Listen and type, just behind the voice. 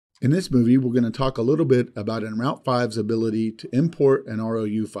In this movie, we're going to talk a little bit about Route 5's ability to import an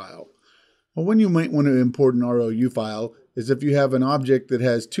ROU file. Well, when you might want to import an ROU file is if you have an object that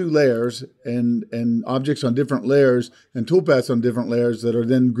has two layers and objects on different layers and toolpaths on different layers that are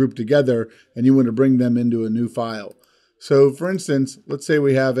then grouped together, and you want to bring them into a new file. So for instance, let's say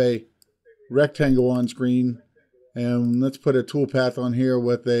we have a rectangle on screen, and let's put a toolpath on here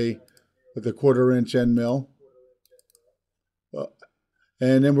with a 1/4 inch end mill.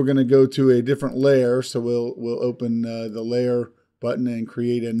 And then we're going to go to a different layer. So we'll open the layer button and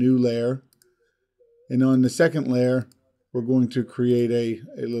create a new layer. And on the second layer, we're going to create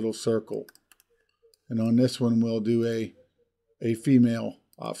a little circle. And on this one, we'll do a female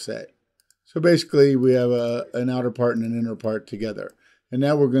offset. So basically, we have an outer part and an inner part together. And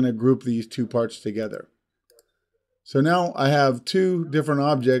now we're going to group these two parts together. So now I have two different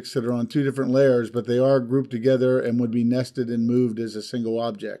objects that are on two different layers, but they are grouped together and would be nested and moved as a single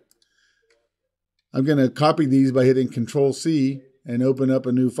object. I'm going to copy these by hitting Control-C and open up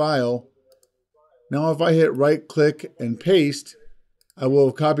a new file. Now if I hit right-click and paste, I will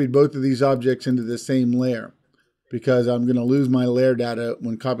have copied both of these objects into the same layer, because I'm going to lose my layer data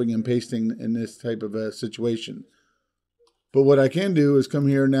when copying and pasting in this type of a situation. But what I can do is come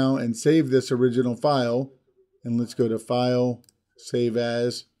here now and save this original file. And let's go to File, Save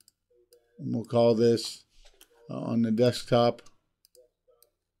As, and we'll call this on the desktop,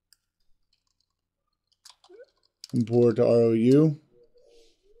 Import to ROU.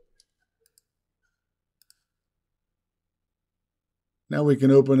 Now we can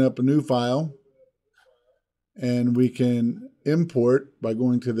open up a new file, and we can import by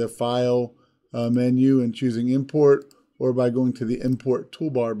going to the File menu and choosing Import, or by going to the Import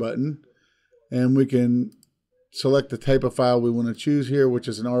Toolbar button, and we can select the type of file we want to choose here, which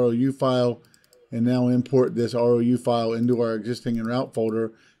is an ROU file, and now import this ROU file into our existing and route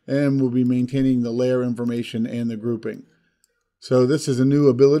folder, and we'll be maintaining the layer information and the grouping. So this is a new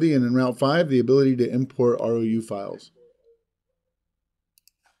ability in Route 5, the ability to import ROU files.